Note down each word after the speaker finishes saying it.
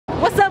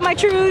my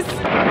trues.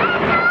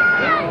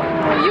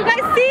 You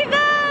guys see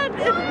that?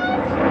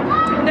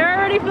 They're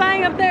already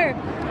flying up there.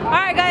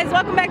 Alright guys,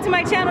 welcome back to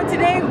my channel.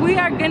 Today we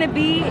are gonna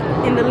be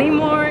in the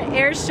Lemoore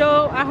Air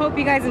Show. I hope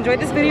you guys enjoyed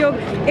this video.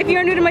 If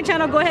you're new to my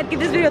channel, go ahead, give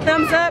this video a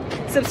thumbs up,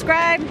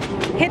 subscribe,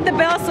 hit the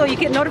bell so you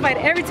get notified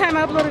every time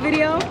I upload a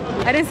video.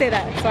 I didn't say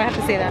that, so I have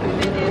to say that.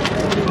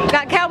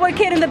 Got Cowboy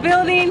Kid in the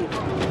building.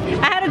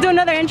 I had to do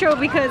another intro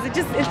because it's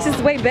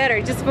just way better.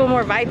 It just feels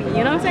more vibey,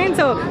 you know what I'm saying?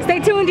 So stay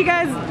tuned, you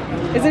guys.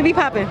 It's gonna be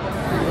popping.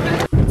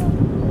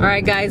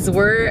 Alright guys,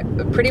 we're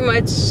pretty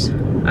much,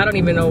 I don't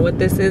even know what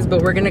this is,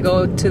 but we're gonna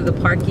go to the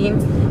parking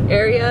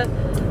area.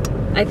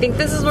 I think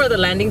this is where the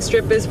landing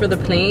strip is for the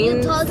plane.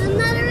 You told them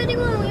that already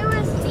when we were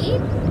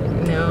asleep?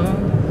 No.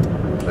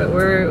 But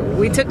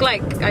we took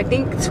like, I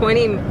think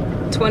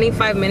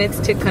 25 minutes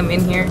to come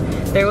in here.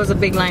 There was a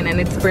big line and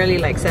it's barely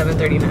like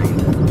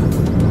 7:39.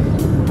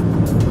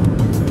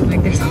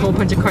 Like there's a whole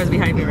bunch of cars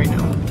behind me right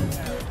now.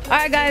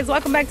 Alright guys,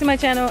 welcome back to my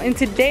channel, and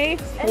today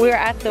we're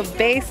at the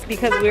base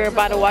because we're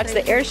about to watch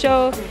the air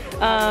show.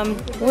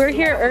 We're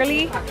here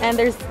early and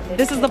this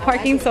is the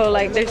parking, so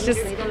like there's just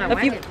a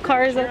few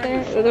cars out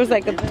there. There's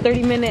like a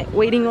 30-minute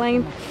waiting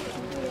line.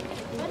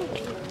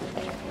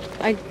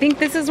 I think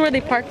this is where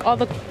they park all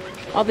the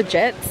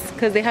jets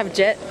because they have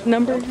jet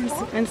numbers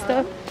and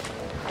stuff.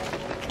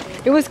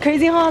 It was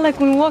crazy, huh? Like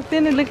when we walked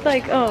in, it looked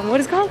like what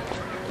is it called?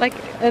 Like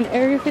an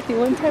Area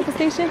 51 type of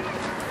station.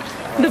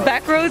 The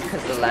back roads.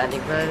 The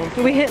landing pad.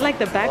 We hit like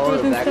the back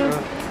roads and stuff.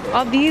 Road.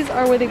 All these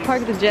are where they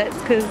park the jets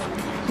because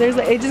there's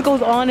like, it just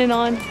goes on and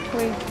on.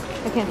 Wait,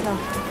 I can't tell.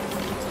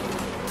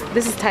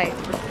 This is tight.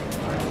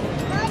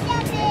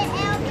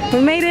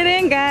 We made it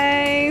in,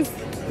 guys.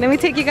 Let me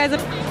take you guys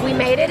up. We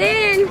made it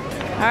in.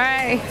 All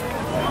right.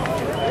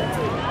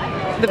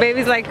 The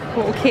baby's like,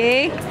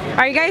 okay.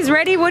 Are you guys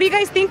ready? What do you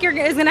guys think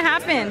is gonna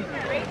happen?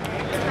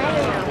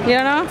 You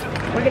don't know?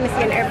 We're gonna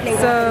see an airplane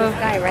go in the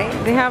sky, right?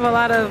 They have a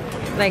lot of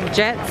like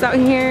jets out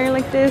here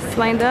like this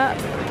lined up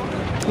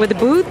with the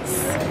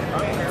booths,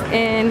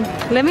 and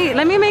let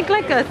me make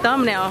like a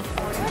thumbnail.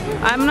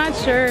 I'm not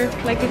sure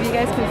like if you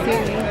guys can see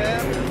me.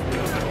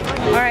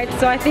 All right,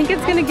 so I think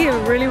it's gonna get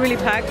really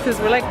packed because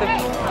we're like the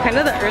kind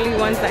of the early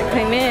ones that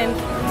came in.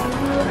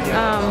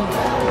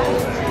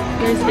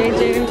 There's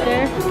JJ right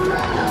there.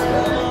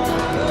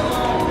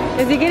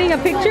 Is he getting a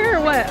picture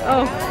or what?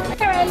 Oh.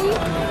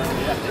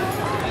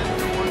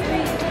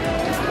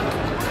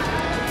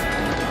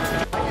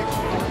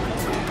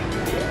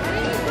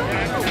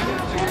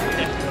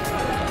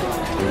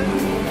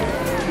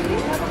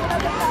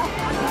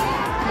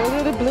 Those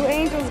are the Blue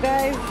Angels,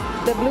 guys.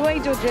 The Blue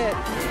Angel jet.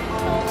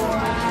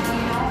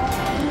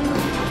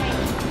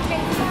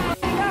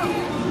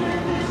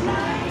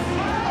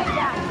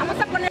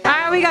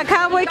 Alright, we got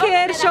Cowboy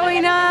Kid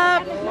showing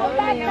up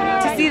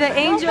to see the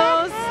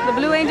Angels, the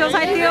Blue Angels.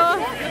 Hi, Theo.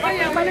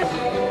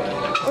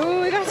 Oh,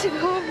 we got to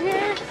go up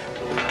here.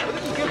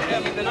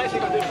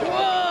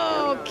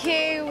 Whoa,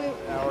 okay.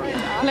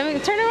 Let me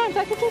turn around so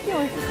I can take you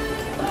one.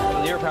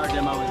 Air power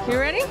demo. You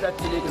ready?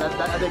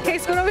 Okay,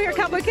 scoot over here,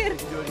 Cowboy Kid.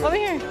 Over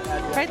here.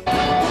 Right.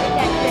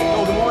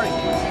 Oh, good morning.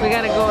 We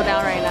gotta go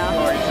down right now.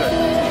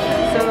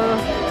 So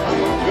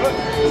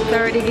it's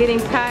already getting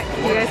packed.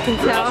 You guys can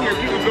tell. Here, if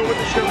you can go with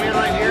the showman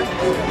right here.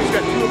 We've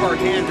got two of our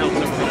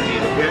handhelds up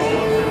underneath. Okay.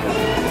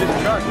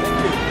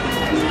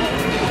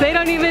 They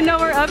don't even know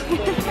we're up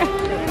here.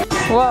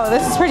 Whoa,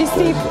 this is pretty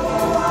steep.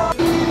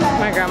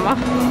 My grandma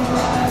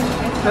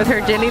with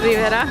her Jenny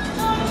Rivera,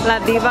 La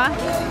Diva.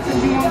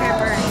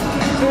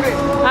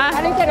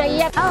 I didn't get it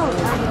yet. Oh.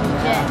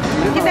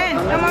 Get that.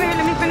 Come over here,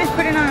 let me finish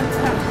putting on.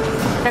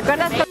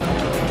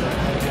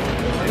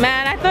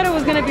 Man, I thought it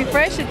was gonna be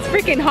fresh. It's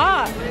freaking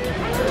hot.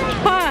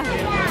 Huh?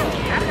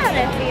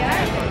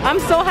 I'm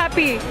so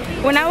happy.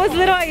 When I was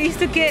little, I used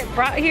to get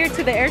brought here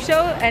to the air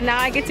show, and now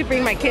I get to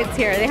bring my kids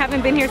here. They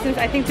haven't been here since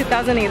I think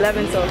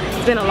 2011, so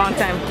it's been a long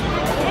time.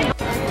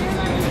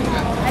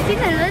 I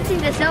think I'm looking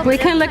this up. We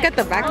can look at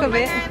the back of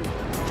it.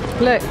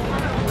 Look.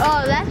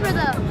 Oh, that's where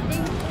the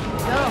thing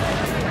goes.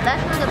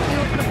 That's where the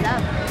fuel comes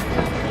out.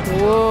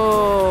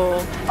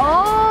 Whoa.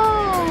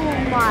 Oh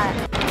my.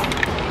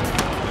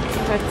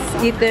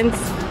 That's Ethan's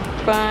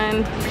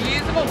fun.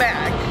 Reusable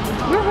bag.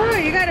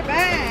 Woohoo, you got a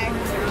bag.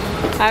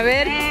 A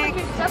ver.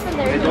 Stuff in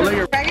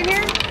there. Bag in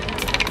here?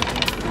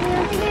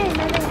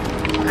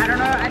 I don't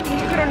know. I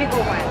think you could only go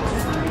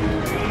once.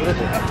 A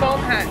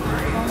foam hat.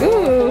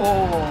 Ooh.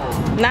 Oh.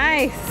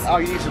 Nice. Oh,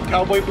 you need some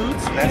cowboy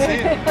boots? That's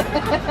it.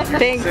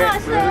 Thanks. Be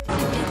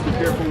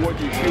careful what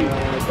you shoot.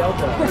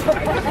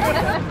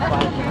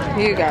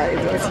 You guys,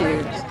 that's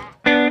huge.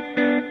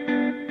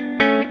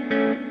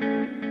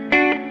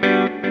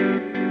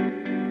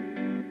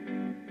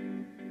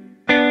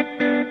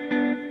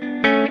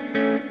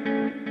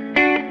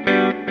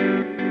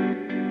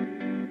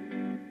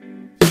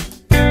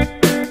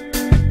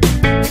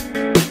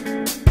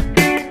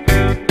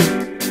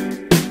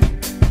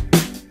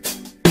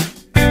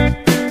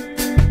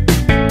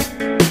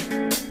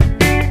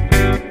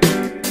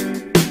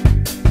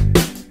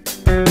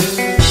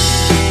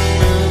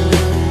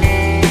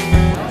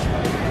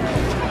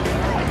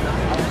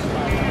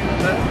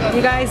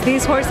 You guys,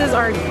 these horses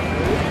are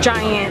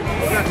giant.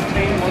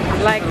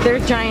 Like, they're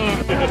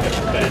giant.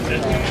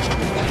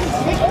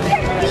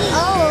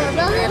 Oh,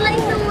 those are like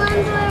the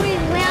ones where we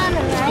went on a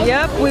ride.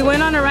 Yep, we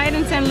went on a ride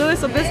in San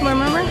Luis Obispo,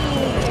 remember?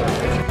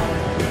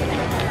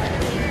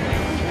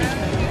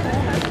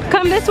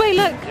 Come this way,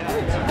 look.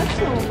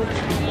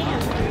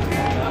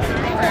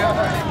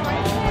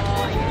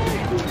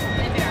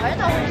 I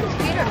thought horses'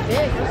 feet are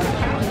big.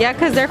 Yeah,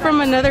 because they're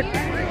from another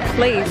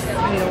place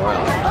in the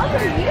world. Those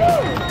are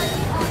huge.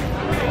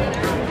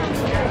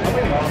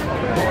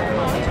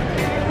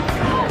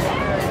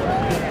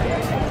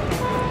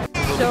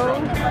 Show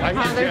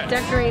how they're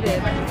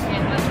decorated.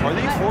 Are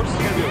these horses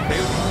going to be okay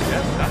with this?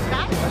 Yes, that's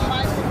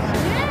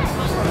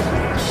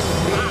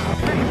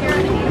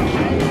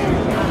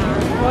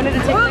I wanted to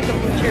take like a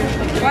picture.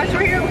 Watch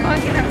where you're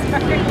walking. I'm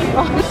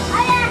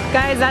sorry.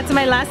 Guys, that's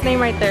my last name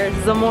right there,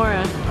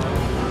 Zamora.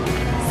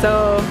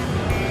 So,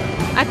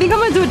 I think I'm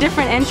gonna do a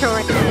different intro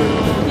right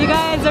now. You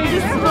guys are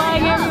just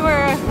flying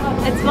everywhere.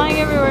 It's flying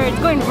everywhere. It's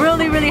going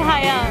really, really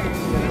high up.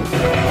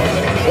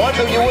 One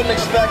that you wouldn't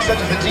expect, such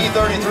as the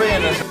T-33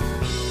 and this.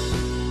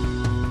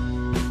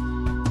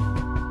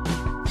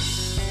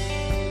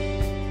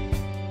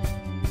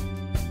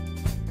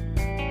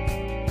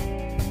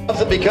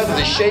 Because of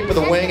the shape of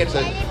the wing, it's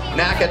a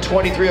NACA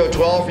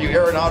 23012 for you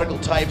aeronautical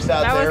types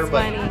out That there. was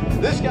But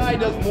funny. this guy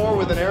does more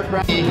with an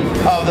aircraft of the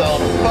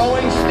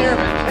Boeing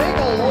Stearman. Take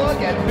a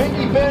look at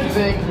Vicky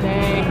Benzing.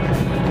 Dang.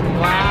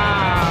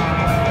 Wow.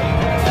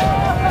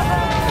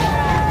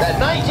 That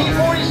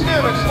 1940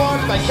 Stearman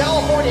sponsored by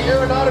California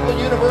Aeronautical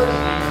University.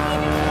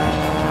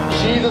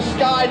 She's a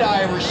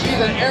skydiver, she's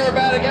an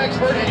aerobatic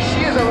expert, and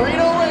she is a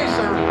Reno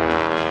racer.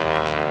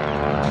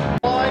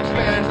 Line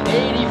spans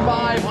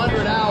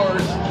 8,500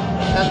 hours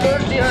and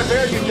 1,300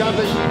 parachute jumps,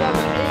 and she does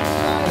an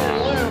 8-sided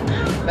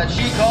loop that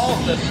she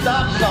calls the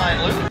stop sign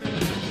loop.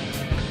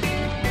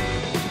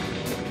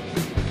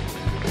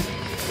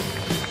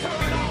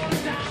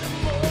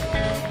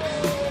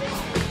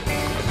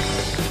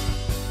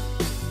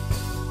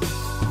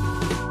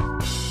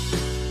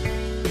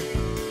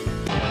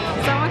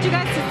 So I want you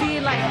guys to see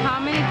like how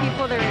many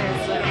people there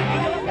is. You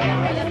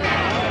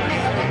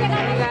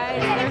guys,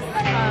 there's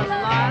a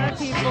lot of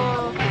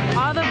people.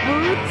 All the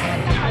booths,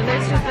 and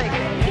there's just like,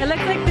 it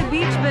looks like the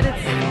beach, but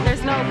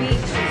there's no beach.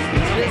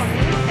 It's just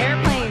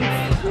airplanes.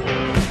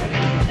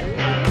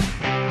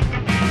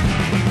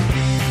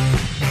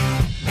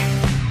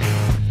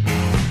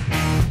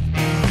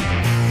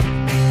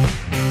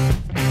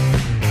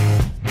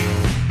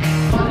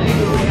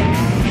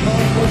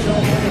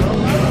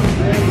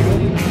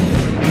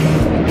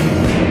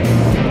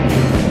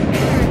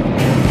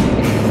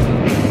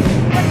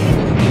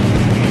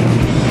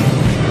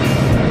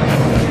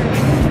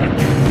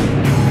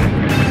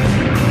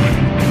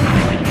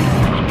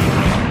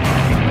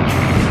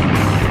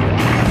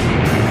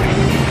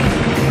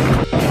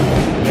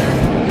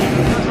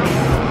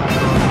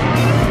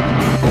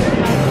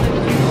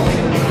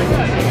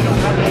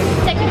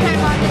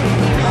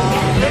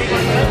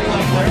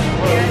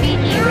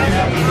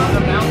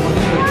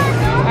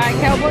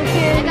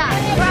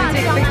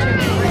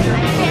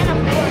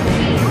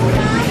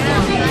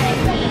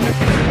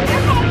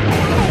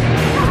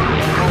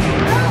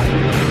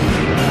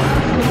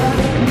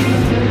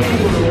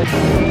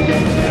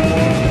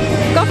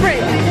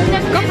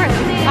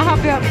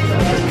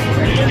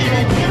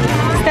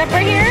 Step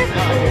right here.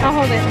 I'll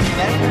hold it.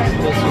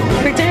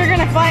 Pretend you're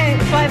gonna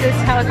fly this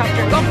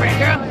helicopter. Go for it,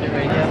 girl.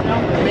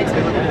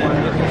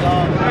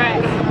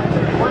 Alright.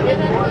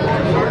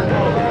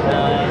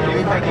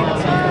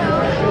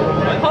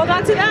 Hold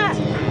on to that.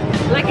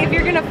 Like if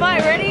you're gonna fly.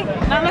 Ready?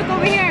 Now look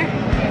over here.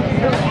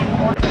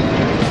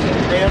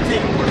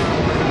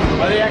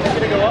 Are they actually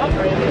going to go up?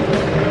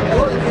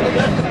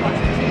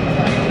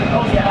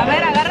 A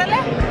ver,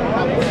 agárrale.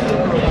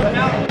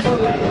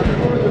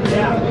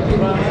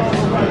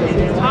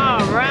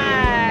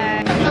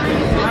 Alright.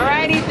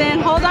 Alright, Ethan.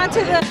 Hold on to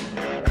the...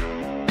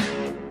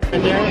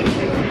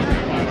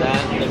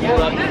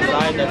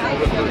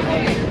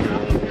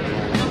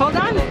 Hold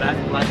on. That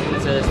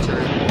license says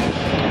turn.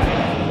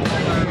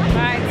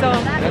 Alright, so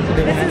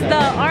this is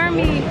the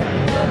Army.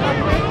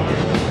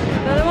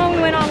 The other one we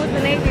went on was the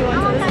Navy one,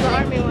 so this is the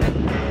Army one.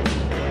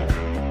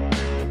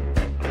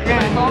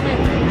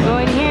 Go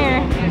in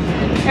here.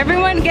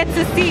 Everyone gets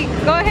a seat.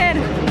 Go ahead.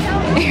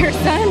 Your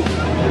son?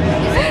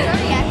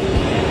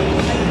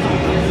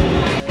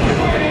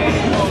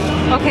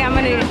 Okay, I'm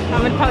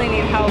gonna probably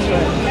need help.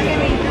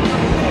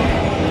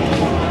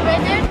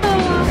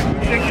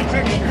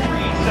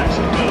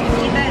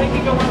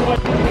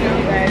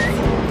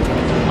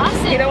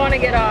 You don't want to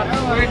get off.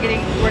 We're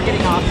getting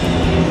off.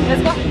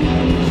 Let's go.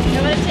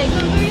 I'm gonna take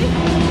them for you.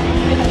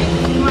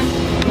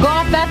 Go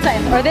off that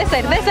side or this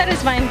side. This side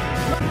is fine.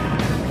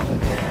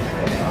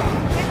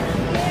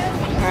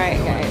 Alright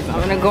guys, I'm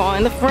gonna go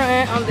in the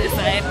front on this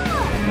side.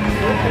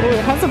 Ooh,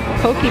 it has a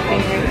pokey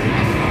thing right here.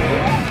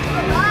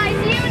 I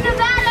see you in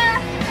Nevada.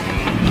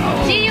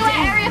 See you at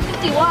Area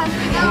 51.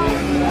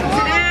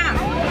 Sit down.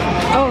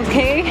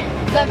 Okay.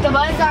 Like the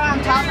buttons are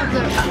on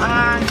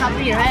top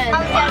of your head.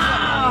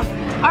 Wow.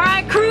 All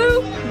right,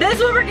 crew. This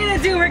is what we're gonna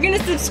do. We're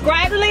gonna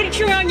subscribe to Lady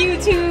True on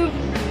YouTube.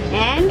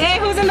 And Hey,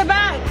 who's in the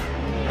back?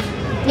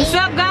 What's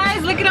up,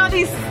 guys? Look at all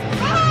these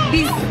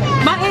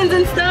buttons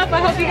and stuff. I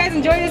hope you guys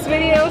enjoyed this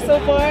video so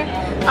far.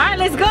 All right,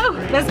 let's go.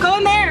 Let's go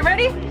in there.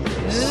 Ready? All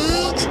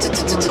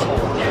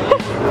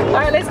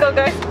right, let's go,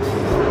 guys.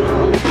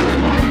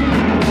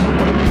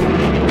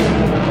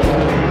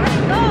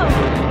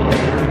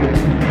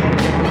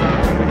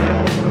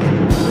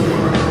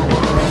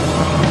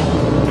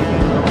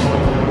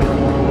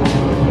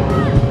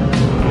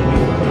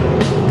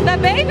 The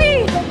baby.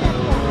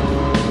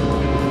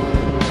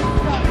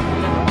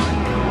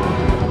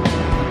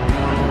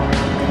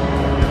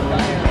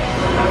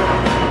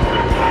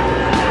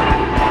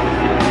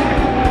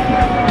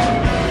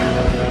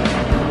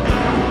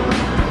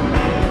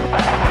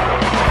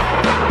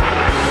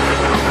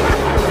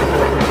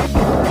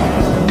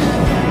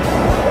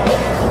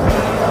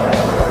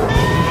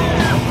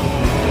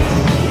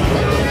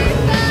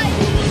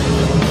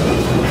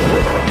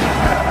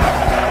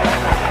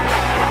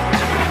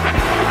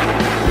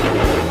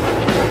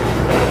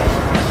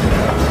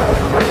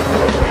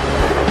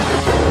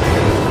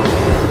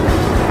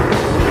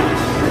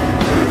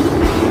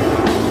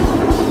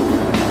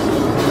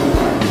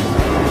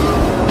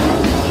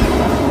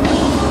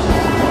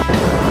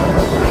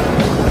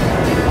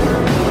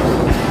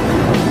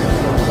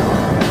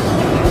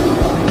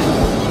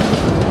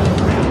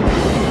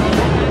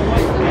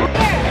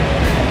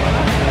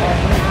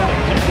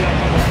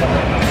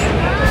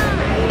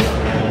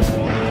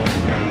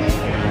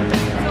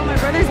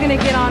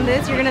 Get on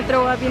this, you're gonna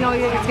throw up, you know,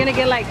 it's gonna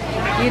get like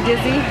you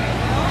dizzy.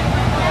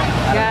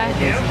 Yeah.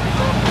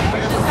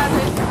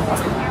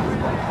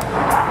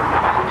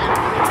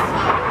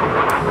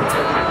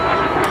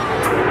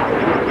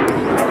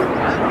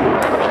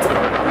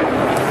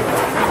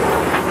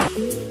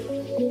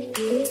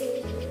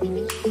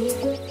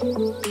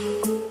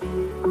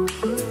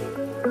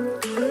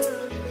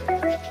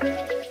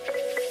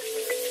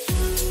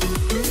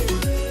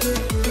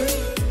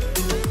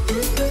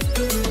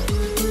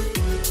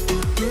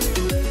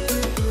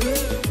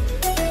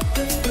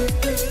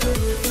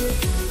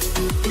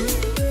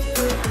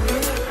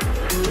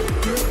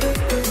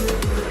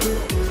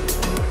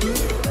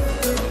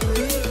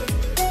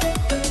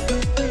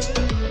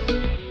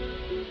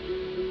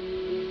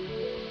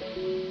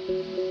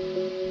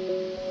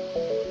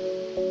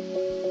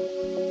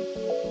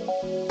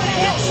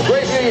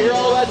 Great view, you hear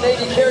all about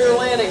Navy carrier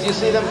landings. You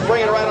see them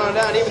bringing it right on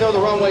down, even though the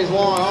runway's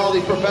long. All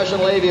these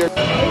professional aviators.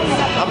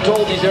 I'm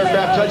told these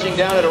aircraft touching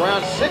down at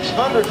around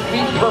 600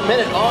 feet per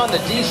minute on the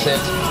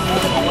descent.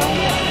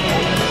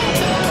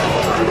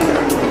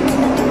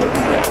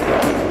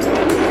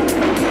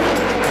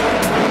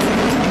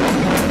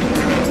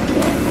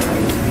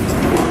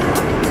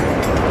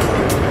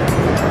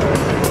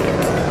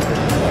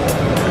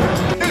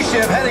 New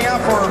ship heading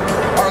out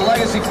for our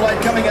legacy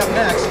flight coming up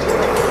next.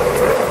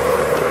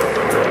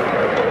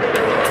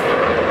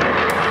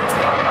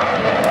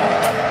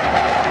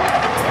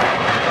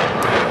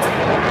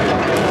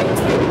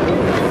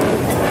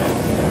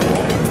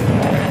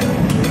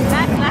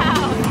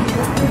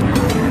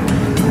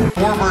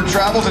 Warbird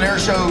travels and air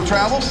show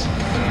travels.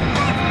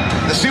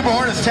 The Super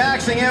Hornet's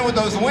taxiing in with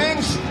those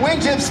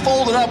wingtips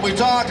folded up. We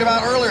talked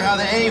about earlier how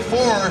the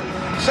A4,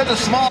 such a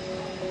small.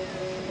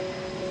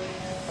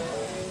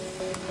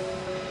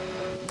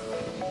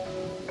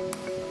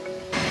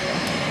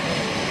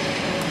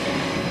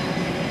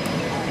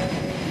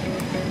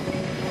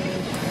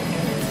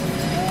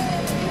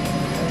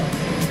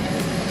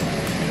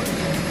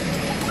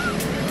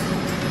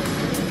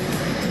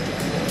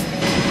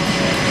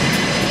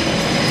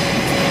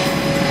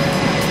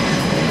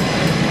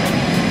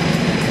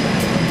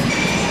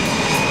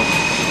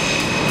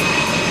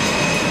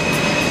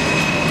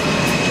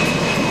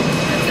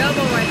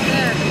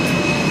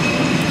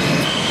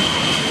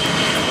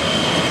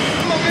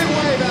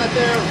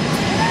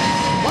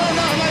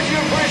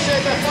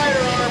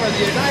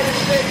 The United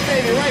States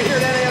Navy right here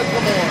at NAS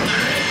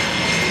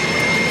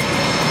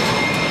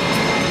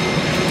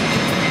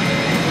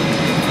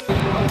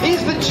Lemoore.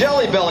 He's the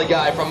Jelly Belly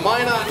guy from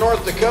Minot,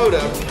 North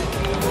Dakota.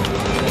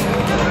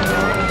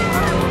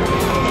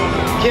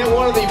 Again,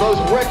 one of the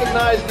most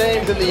recognized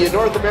names in the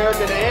North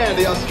American and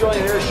the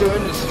Australian air show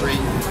industry.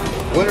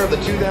 Winner of the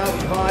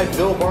 2005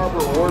 Bill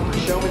Barber Award for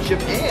Showmanship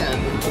and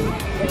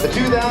the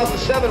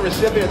 2007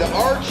 recipient of the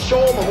Art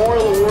Scholl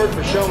Memorial Award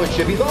for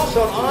Showmanship. He's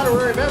also an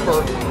honorary member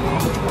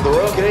of the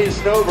Royal Canadian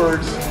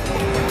Snowbirds.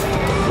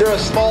 You're a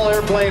small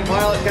airplane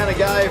pilot kind of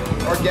guy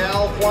or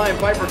gal flying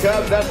Piper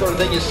Cubs, that sort of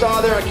thing. You saw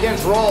there on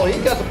Ken's roll,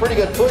 he got some pretty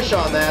good push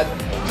on that.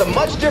 It's a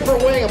much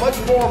different wing, a much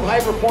more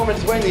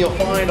high-performance wing than you'll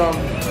find on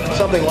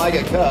something like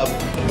a Cub.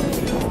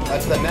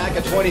 That's the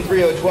NACA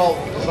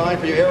 23012, designed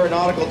for you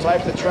aeronautical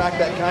types that track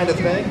that kind of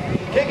thing.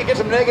 Ken can get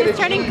some negative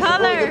turning G's,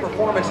 color. really good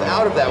performance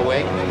out of that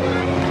wing.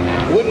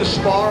 Wooden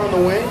spar on the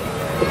wing.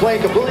 The plane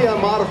completely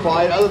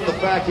unmodified, other than the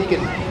fact he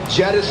can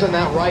jettison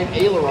that right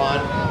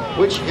aileron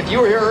which, if you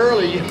were here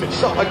early, you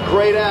saw a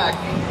great act.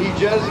 He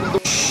just...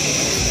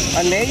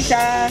 A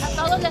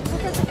todos les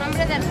puse su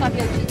nombre del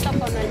avioncito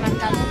con el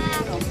marcador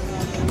negro.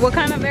 What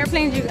kind of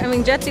airplanes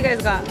jets you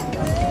guys got?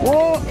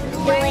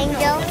 Blue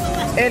Angel.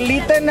 El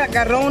Ethan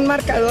agarró un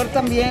marcador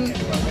también.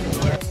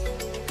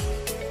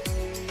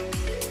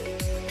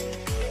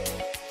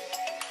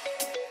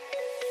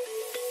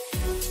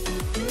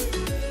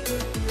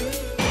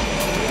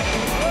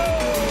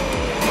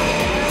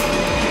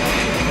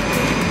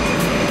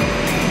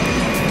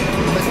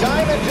 The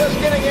Diamond just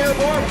getting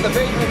airborne from the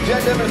Patriot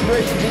Jet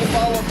demonstration team,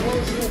 followed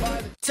closely by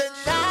the...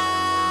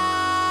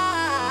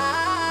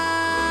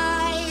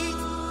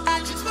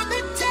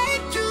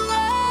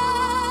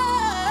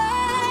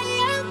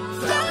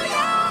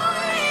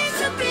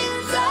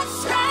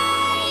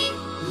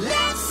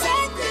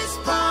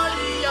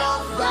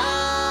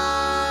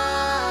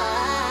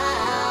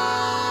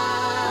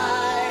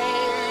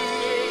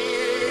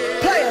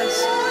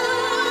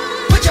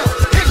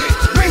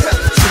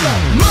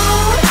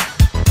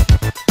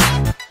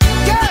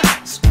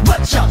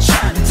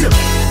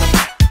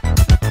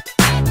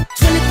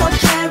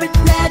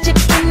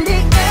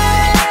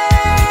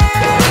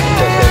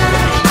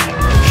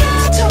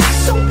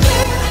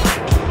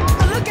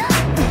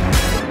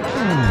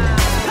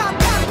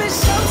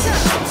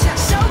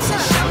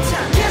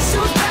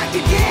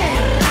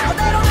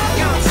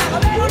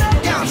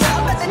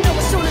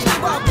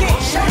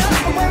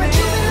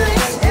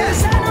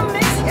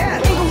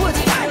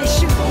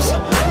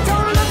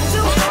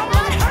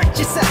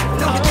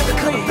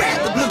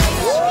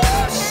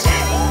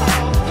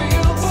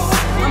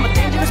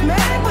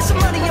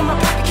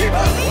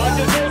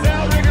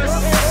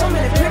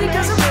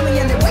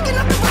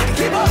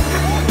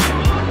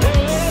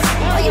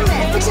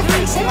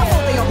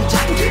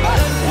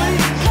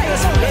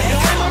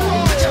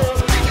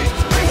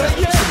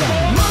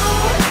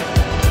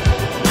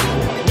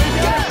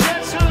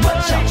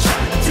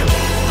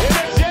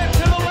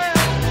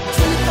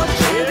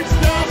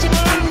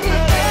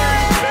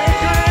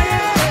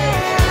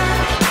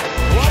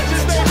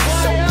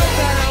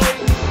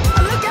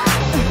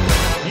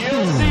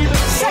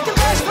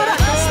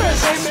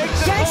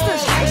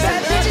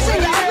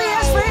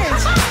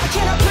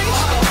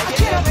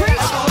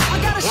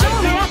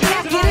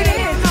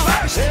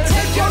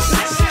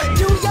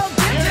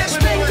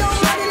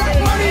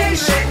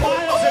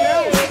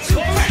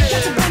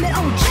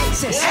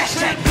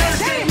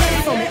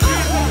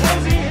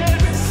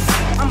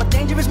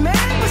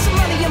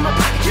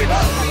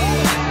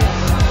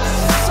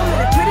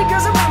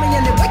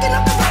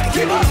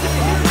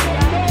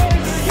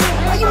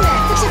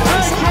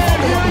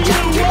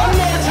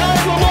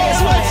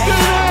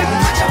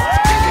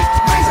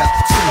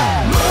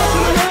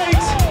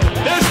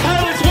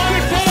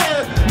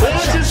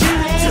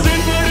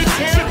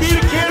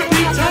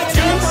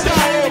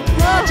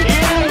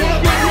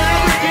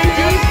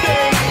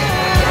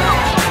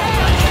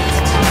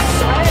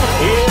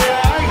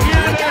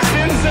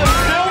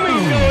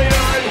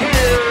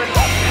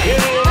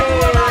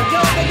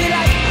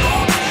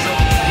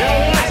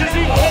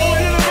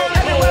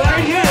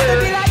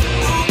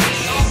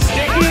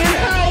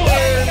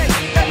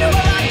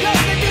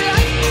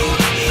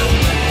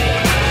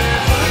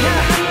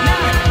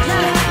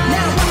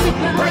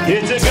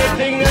 It's a good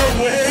thing they're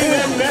wearing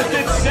that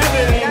Method 7.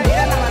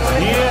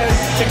 Yes,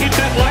 to keep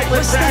that light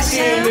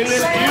refracting in this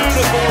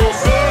beautiful,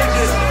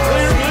 gorgeous,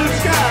 clear blue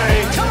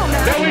sky.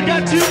 Now we've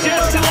got two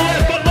jets to the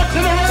left, but look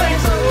to the right.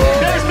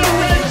 There's the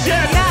red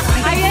jet.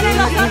 Ahí vienen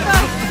los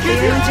otros.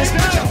 Here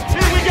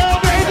we go,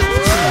 baby.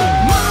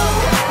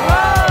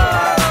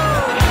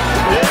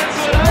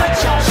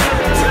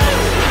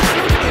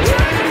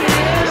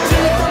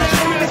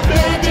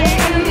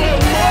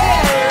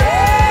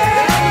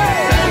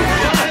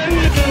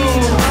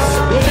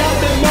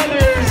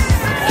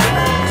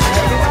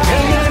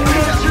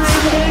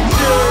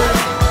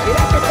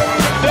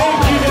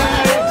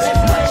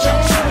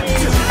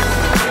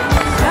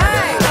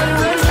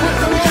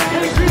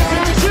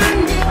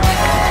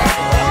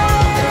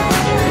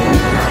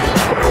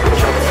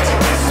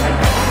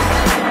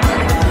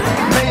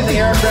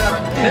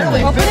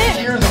 Nearly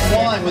 50 years of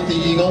flying with the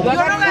Eagle. Yo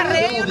lo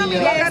agarré, yo no me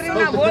agarré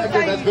una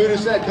bolsa y... As Buddha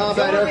said,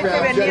 combat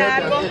aircraft jet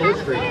aircraft in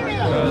history.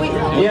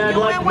 Yeah,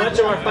 like much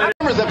of our fighters.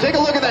 Take a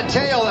look at that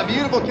tail, that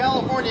beautiful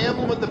California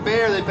emblem with the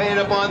bear they painted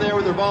up on there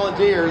with their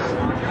volunteers.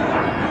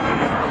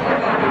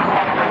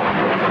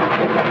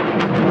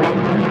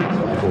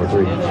 5, 4,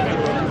 3.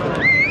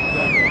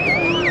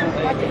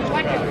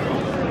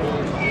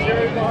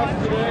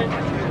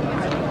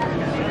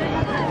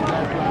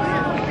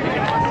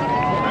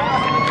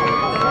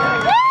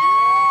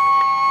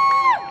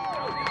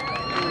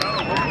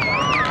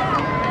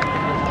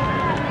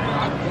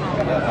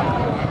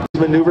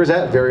 Maneuvers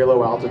at very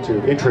low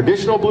altitude in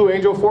traditional Blue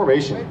Angel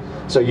formation,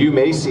 so you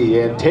may see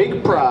and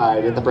take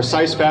pride in the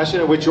precise fashion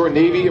in which your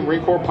Navy and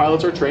Marine Corps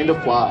pilots are trained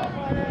to fly.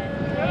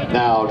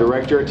 Now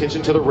direct your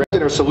attention to the red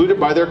and are saluted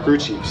by their crew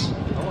chiefs.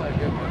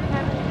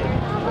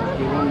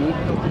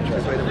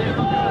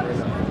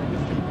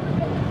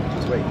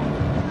 Just wait.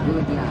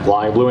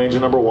 Flying Blue Angel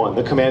number 1,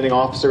 the commanding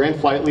officer and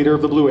flight leader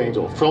of the Blue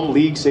Angel from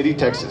League City,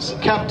 Texas,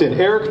 Captain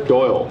Eric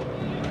Doyle.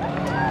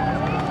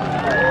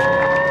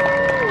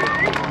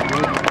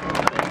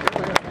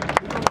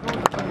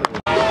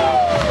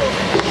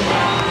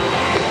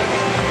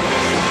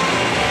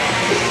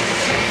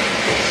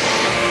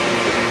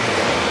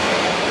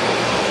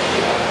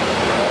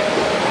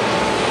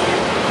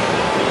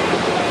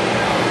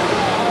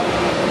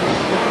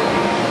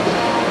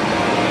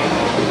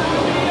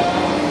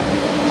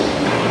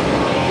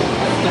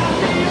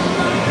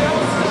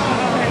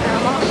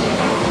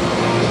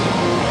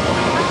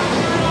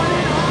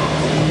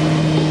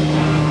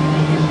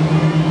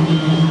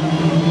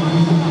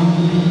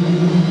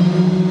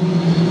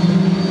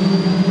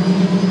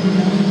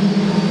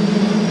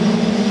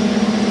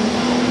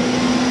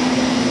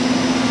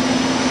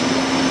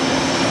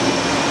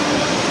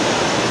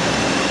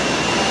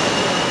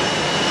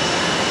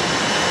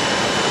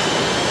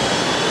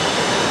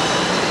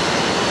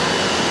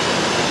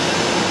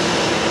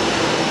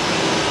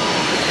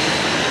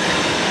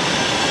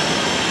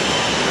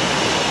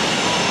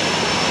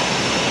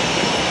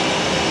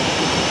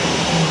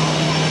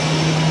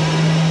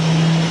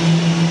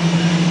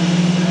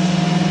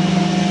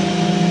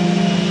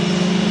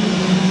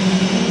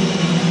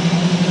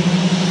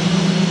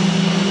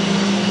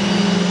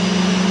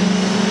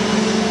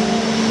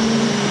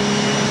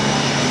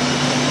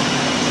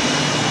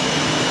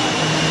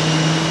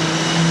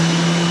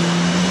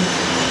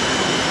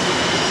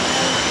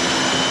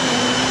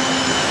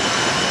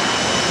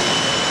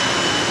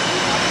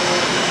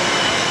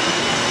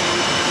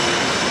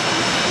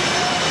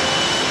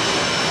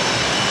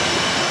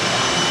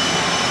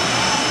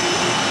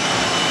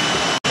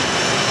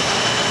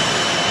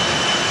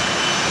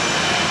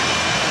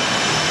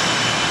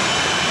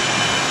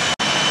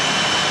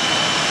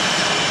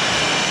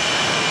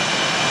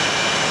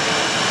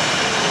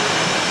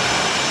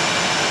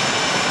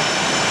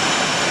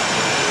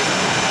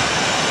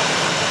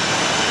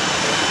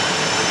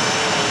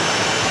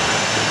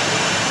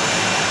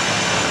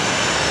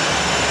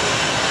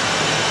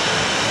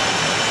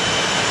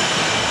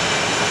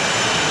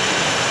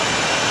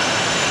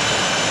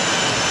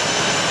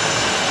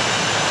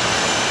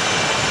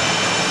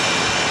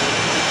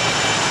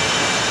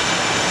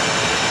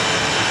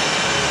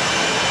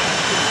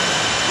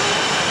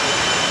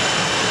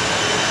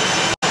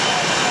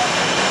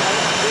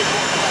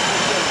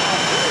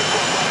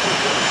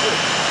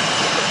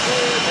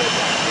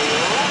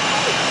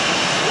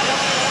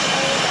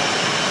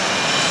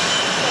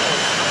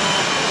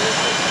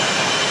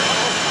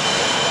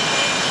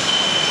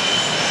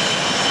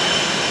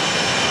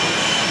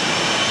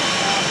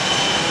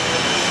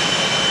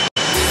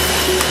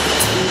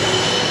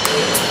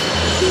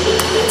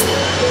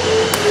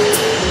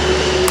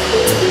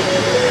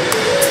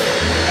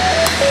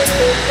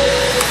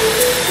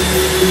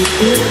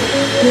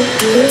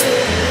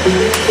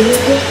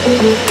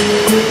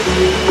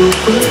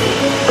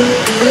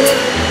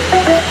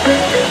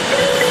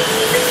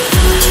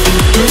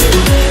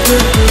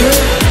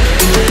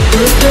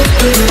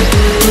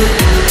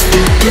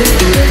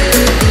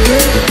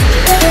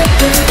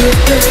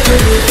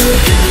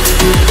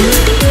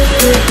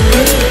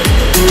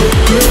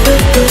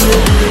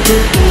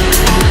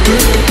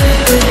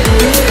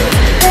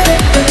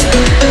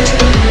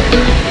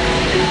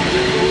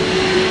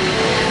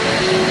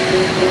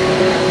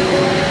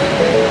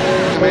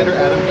 Commander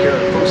Adam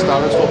Carrick from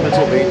Stoutersville,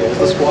 Pennsylvania, is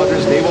the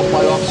squadron's naval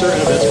flight officer and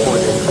events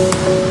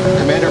coordinator.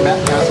 Commander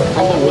Matt Castle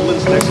from The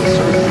Woodlands, Texas,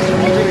 serves as the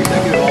squadron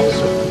executive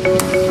officer.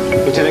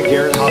 Lieutenant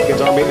Garrett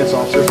Hopkins, our maintenance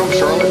officer from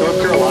Charlotte, North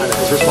Carolina,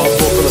 is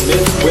responsible for the men,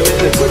 women,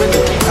 and equipment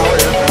that keep our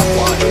aircraft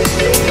flying.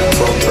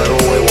 From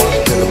Federal Way,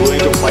 Washington, the Blue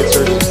Angel flight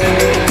surgeon.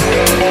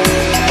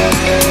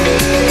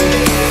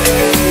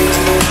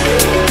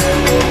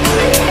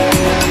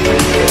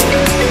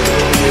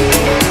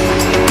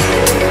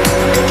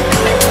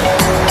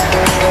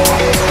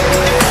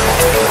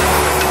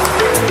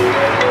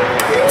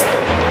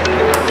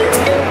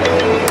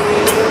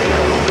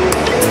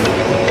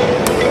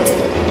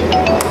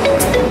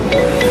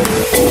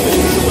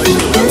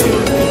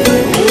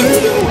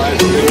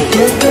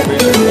 Selection of our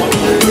formation 1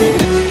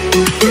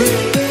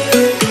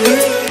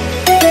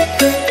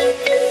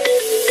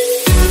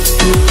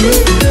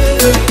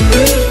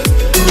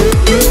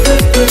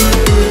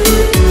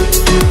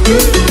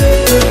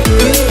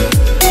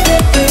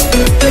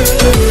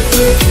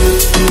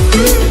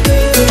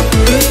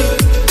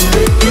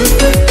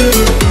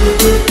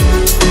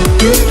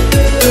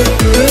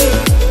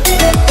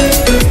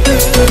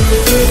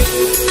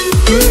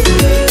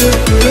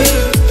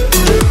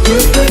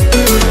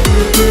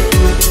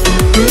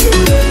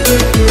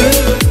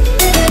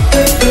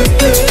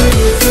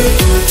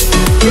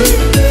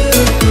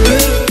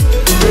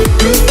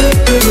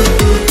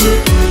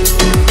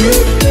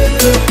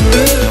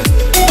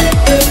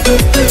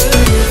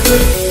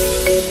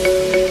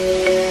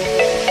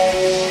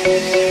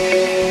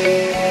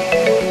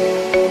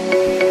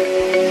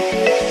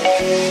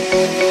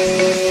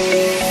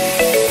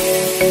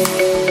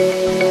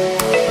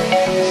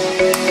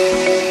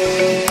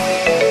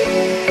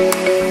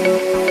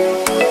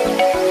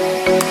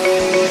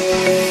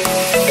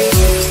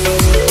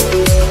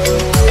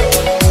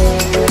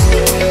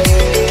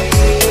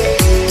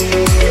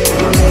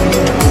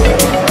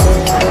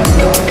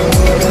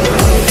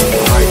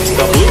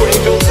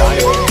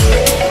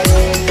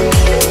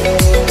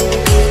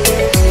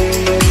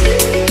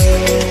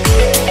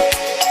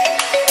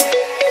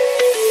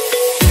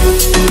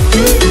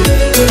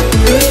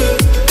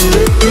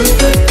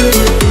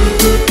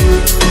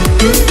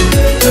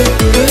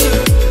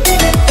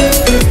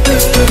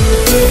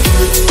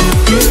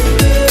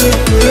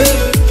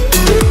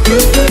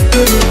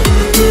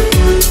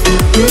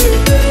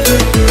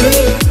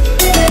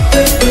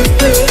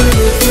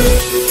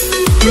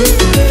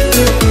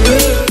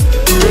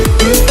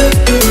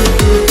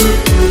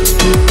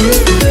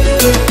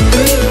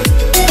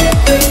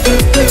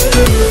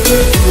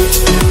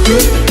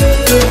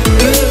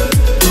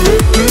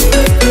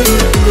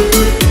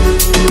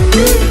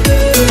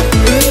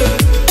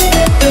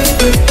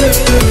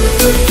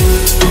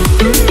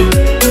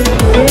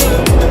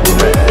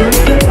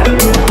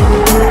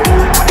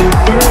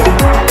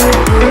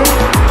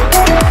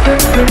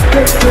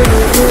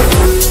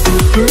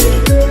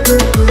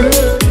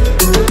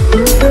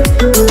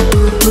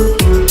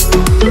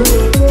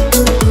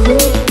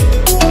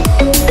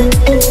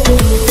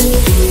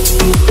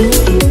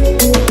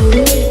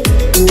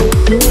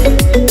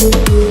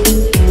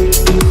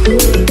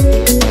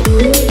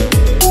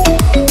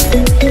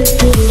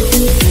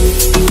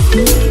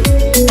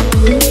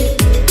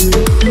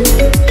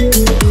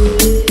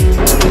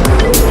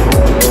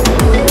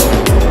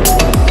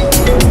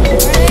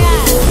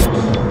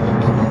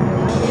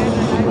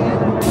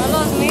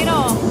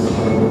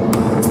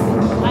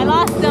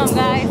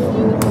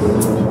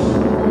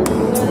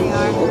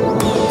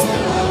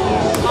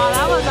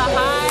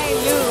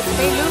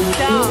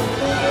 tell.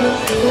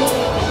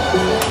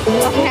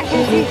 Okay, I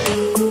can see.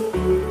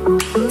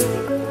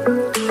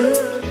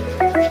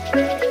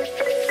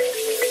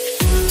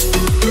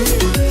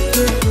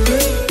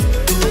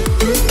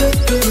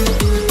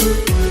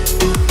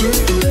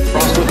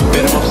 Crossed with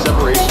minimum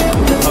separation.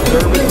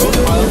 Observe as both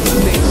pilots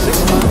sustain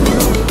 6 knots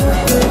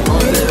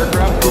on their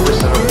aircraft over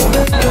center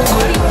point.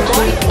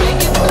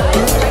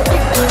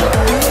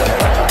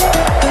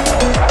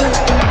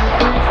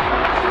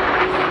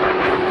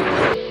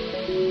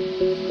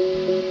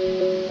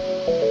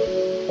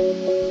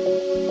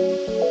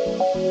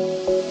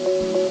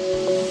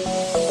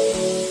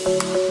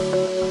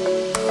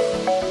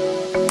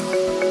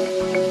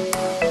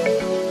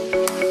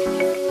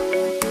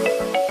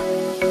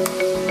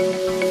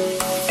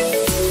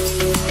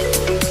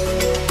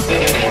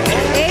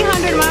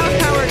 800 miles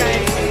per hour,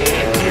 guys.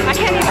 I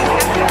can't even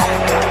catch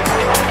it.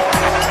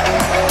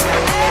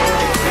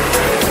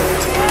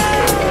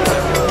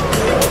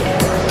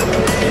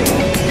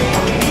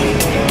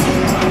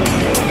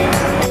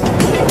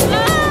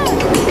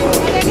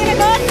 They're gonna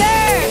go up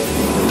there.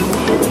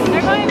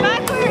 They're going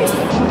backwards.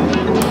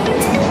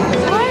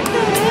 What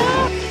the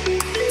hell?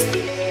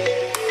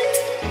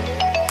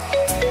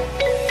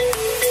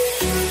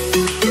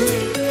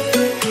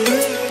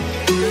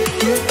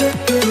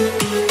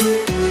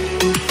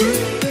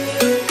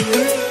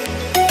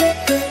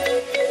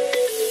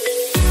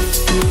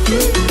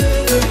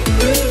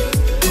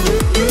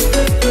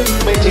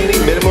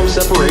 Maintaining minimum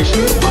separation,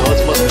 the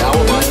pilots must now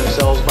align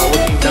themselves by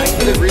looking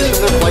 90 degrees from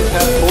their flight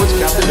path towards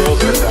Captain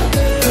Doyle's aircraft.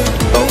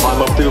 They'll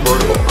climb up through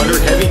vertical, under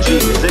heavy G,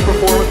 as they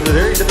perform the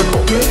very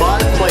difficult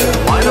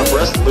 5-plane line-up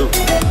rest loop.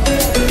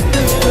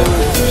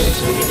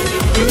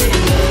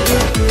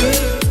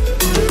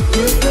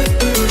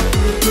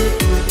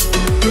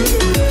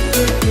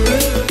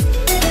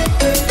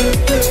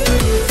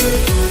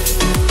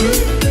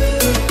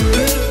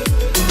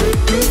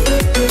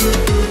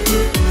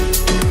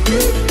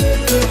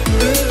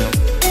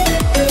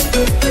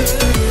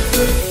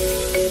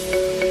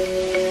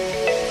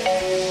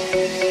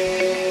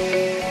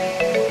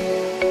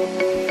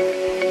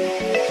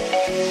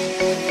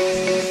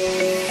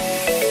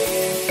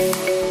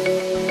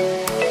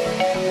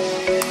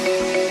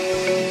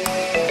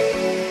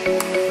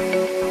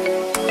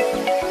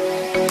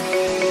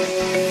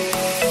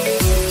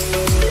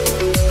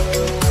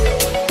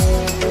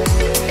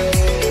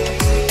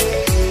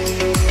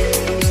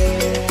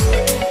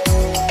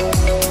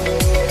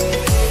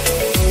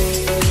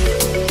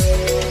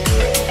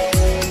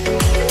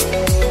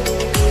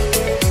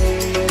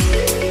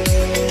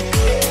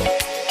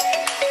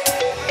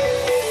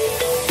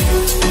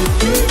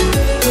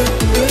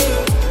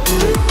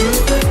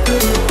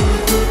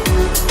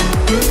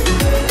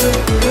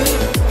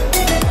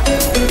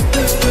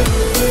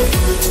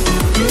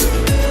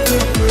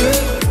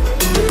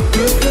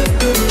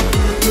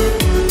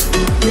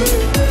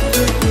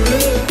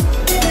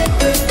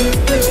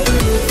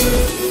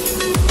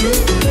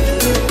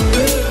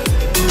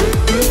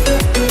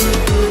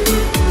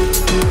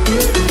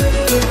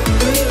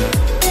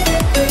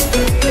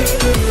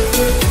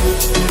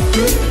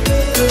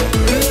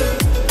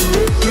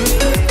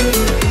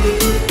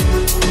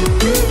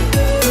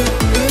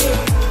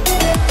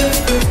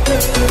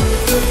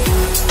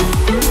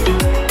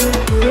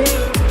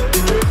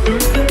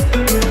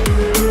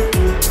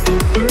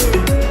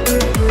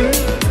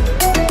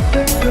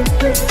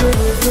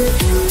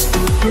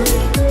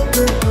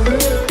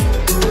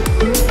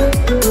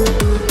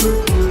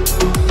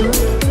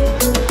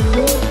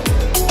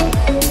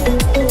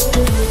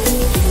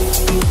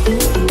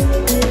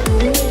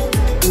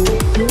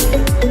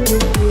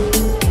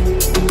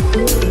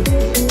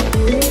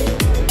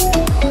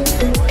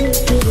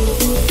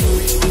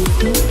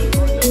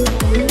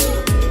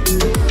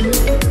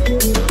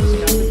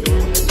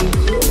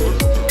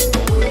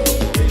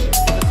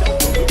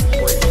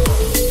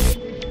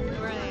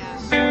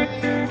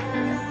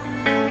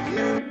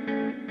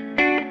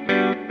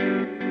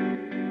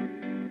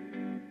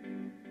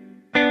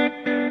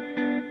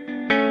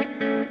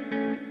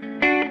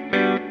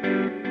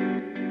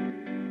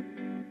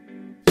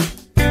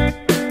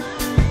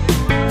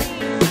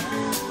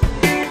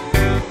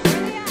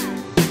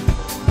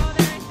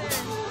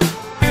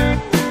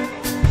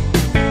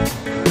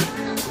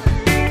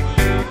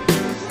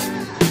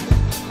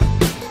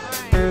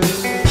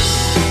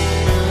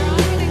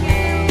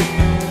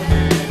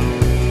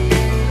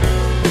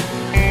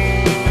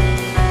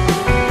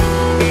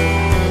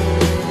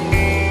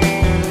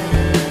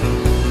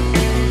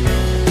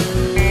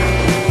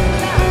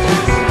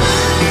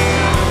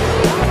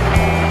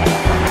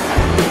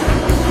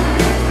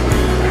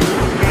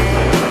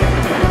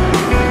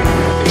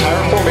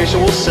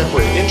 Will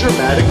separate in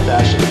dramatic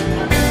fashion.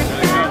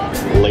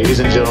 Ladies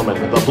and gentlemen,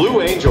 the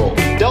Blue Angel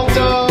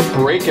Delta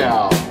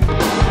Breakout.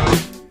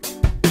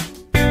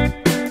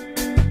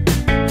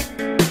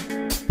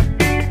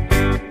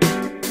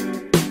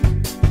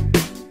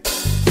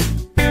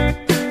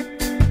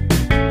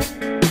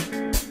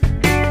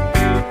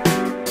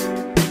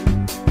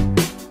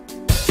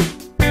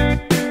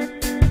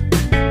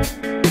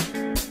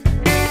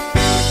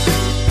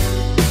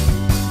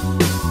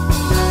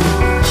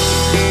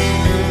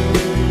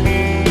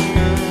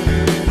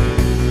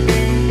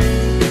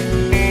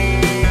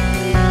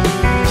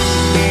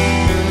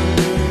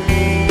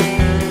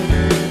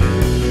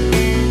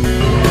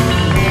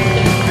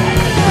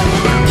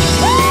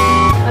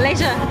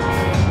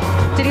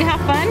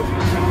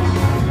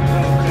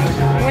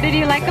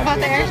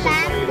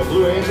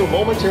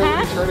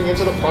 momentarily turning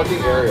into the parking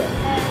area.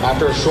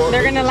 After a short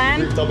They're gonna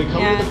land? they'll be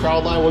coming to the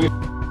crowd line. We'll be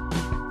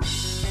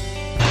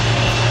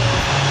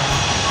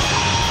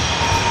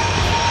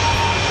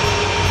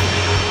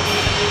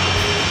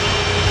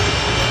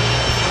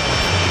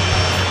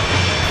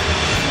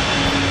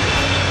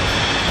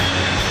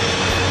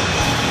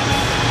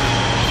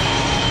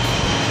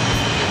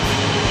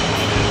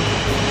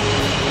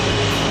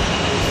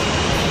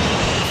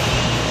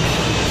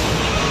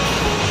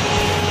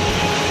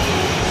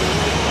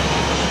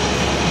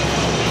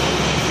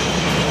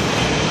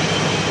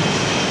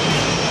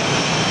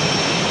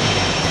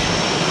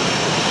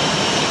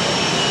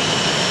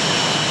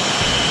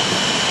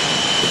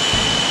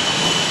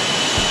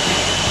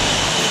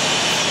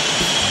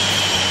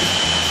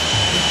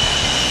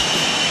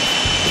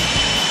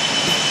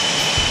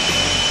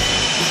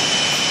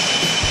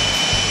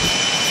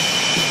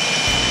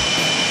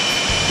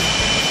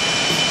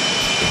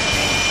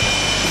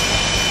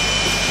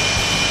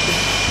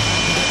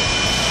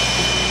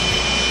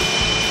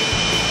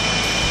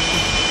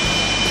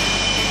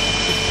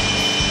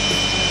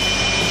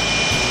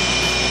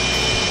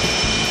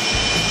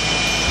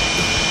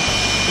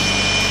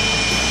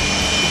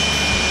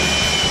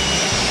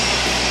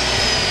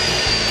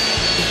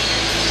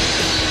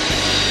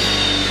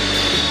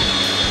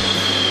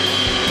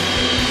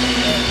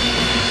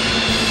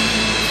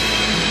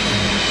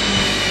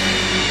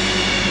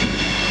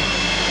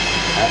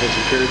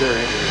secured their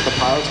engines. The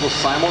pilots will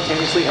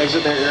simultaneously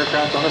exit their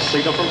aircraft on a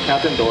signal from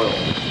Captain Doyle.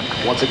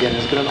 Once again,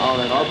 it's been an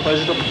honor and our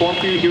pleasure to perform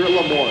for you here at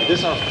Lemoore. This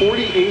is our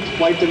 48th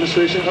flight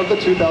demonstration of the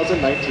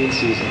 2019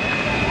 season.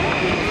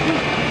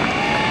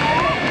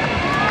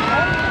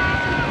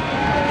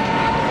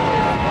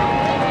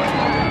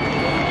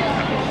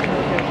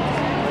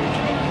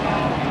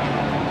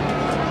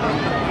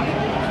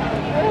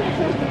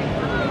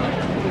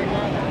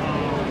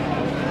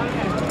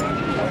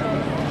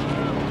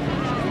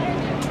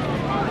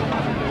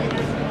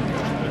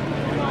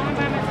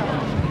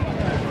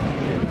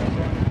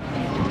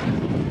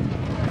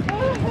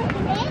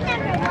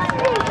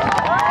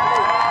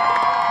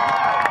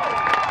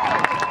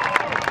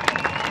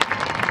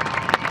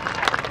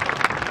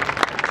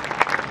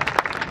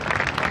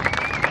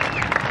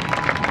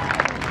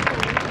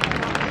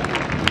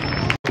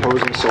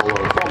 Closing solo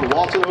from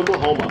Walton,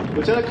 Oklahoma,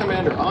 Lieutenant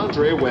Commander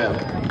Andre Webb.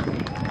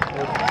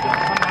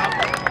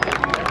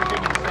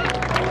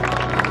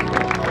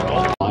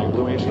 Flying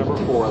Blue Angel number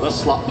 4, the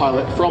slot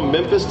pilot from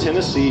Memphis,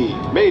 Tennessee,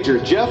 Major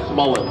Jeff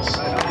Mullins.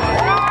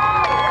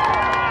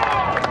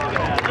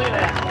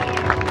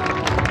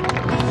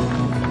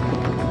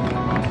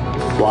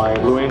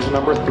 Flying Blue Angel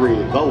number 3,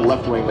 the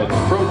left wingman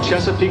from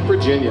Chesapeake,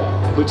 Virginia,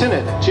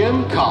 Lieutenant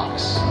Jim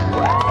Cox.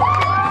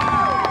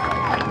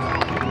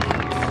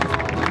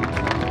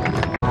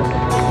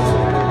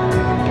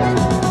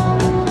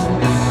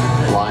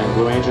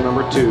 Blue Angel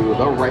number 2,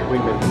 the right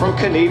wingman from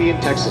Canadian,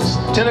 Texas,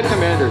 Lieutenant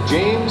Commander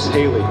James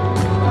Haley.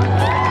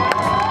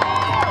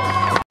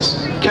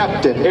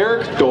 Captain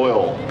Eric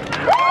Doyle.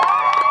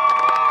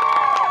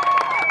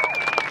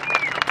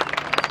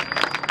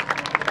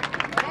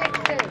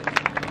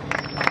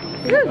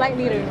 Light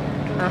leader.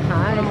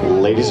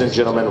 Ladies and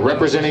gentlemen,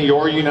 representing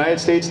your United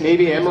States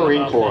Navy and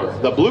Marine Corps,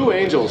 the Blue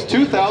Angels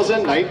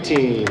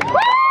 2019.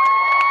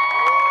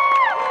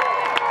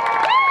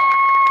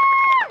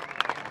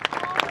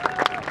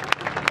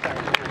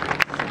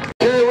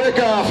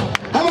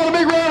 How about a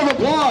big round of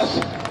applause?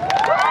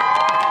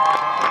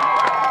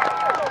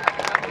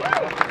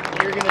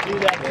 You're going to do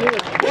that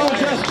too. Well,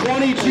 just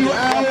 22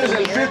 hours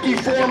and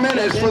 54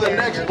 minutes for the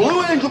next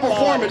Blue Angel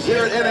performance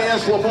here at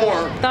NAS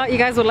Lemoore. Thought you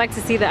guys would like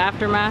to see the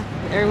aftermath.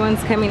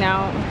 Everyone's coming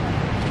out.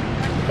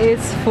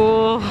 It's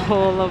full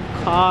of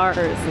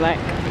cars. Like,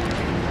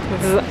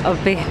 this is a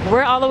big,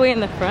 we're all the way in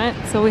the front,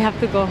 so we have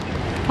to go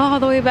all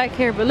the way back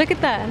here. But look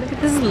at that. Look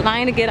at this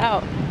line to get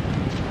out.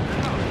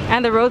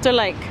 And the roads are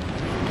like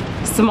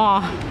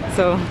small,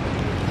 so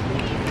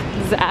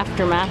this is the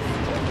aftermath.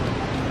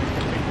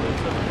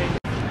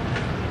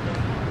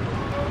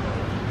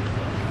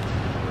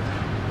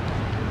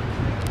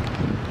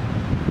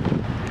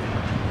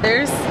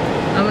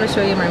 I'm gonna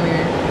show you my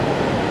mirror.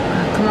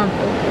 Come on,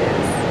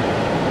 focus.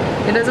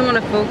 It doesn't want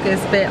to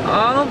focus, but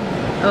oh,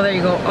 there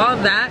you go. All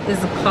that is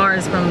the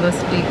cars from the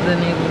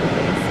naval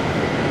base.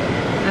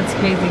 That's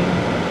crazy.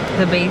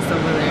 The base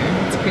over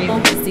there. It's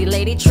crazy. See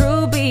Lady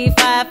True B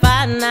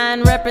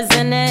 559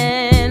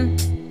 representing.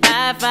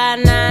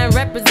 559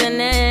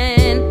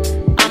 representing.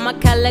 All my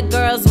color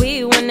girls,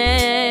 we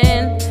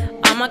winning.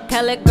 All my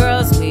color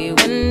girls, we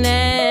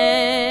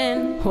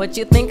winning. What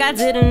you think I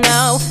didn't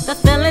know? The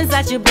feelings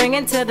that you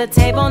bringing to the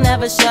table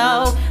never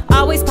show.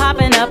 Always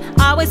popping up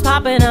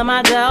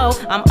my dough.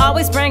 I'm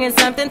always bringing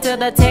something to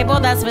the table,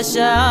 that's for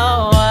sure.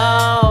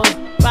 Oh,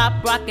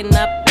 rocking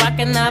up.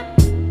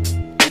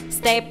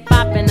 Stay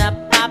popping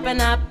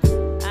up.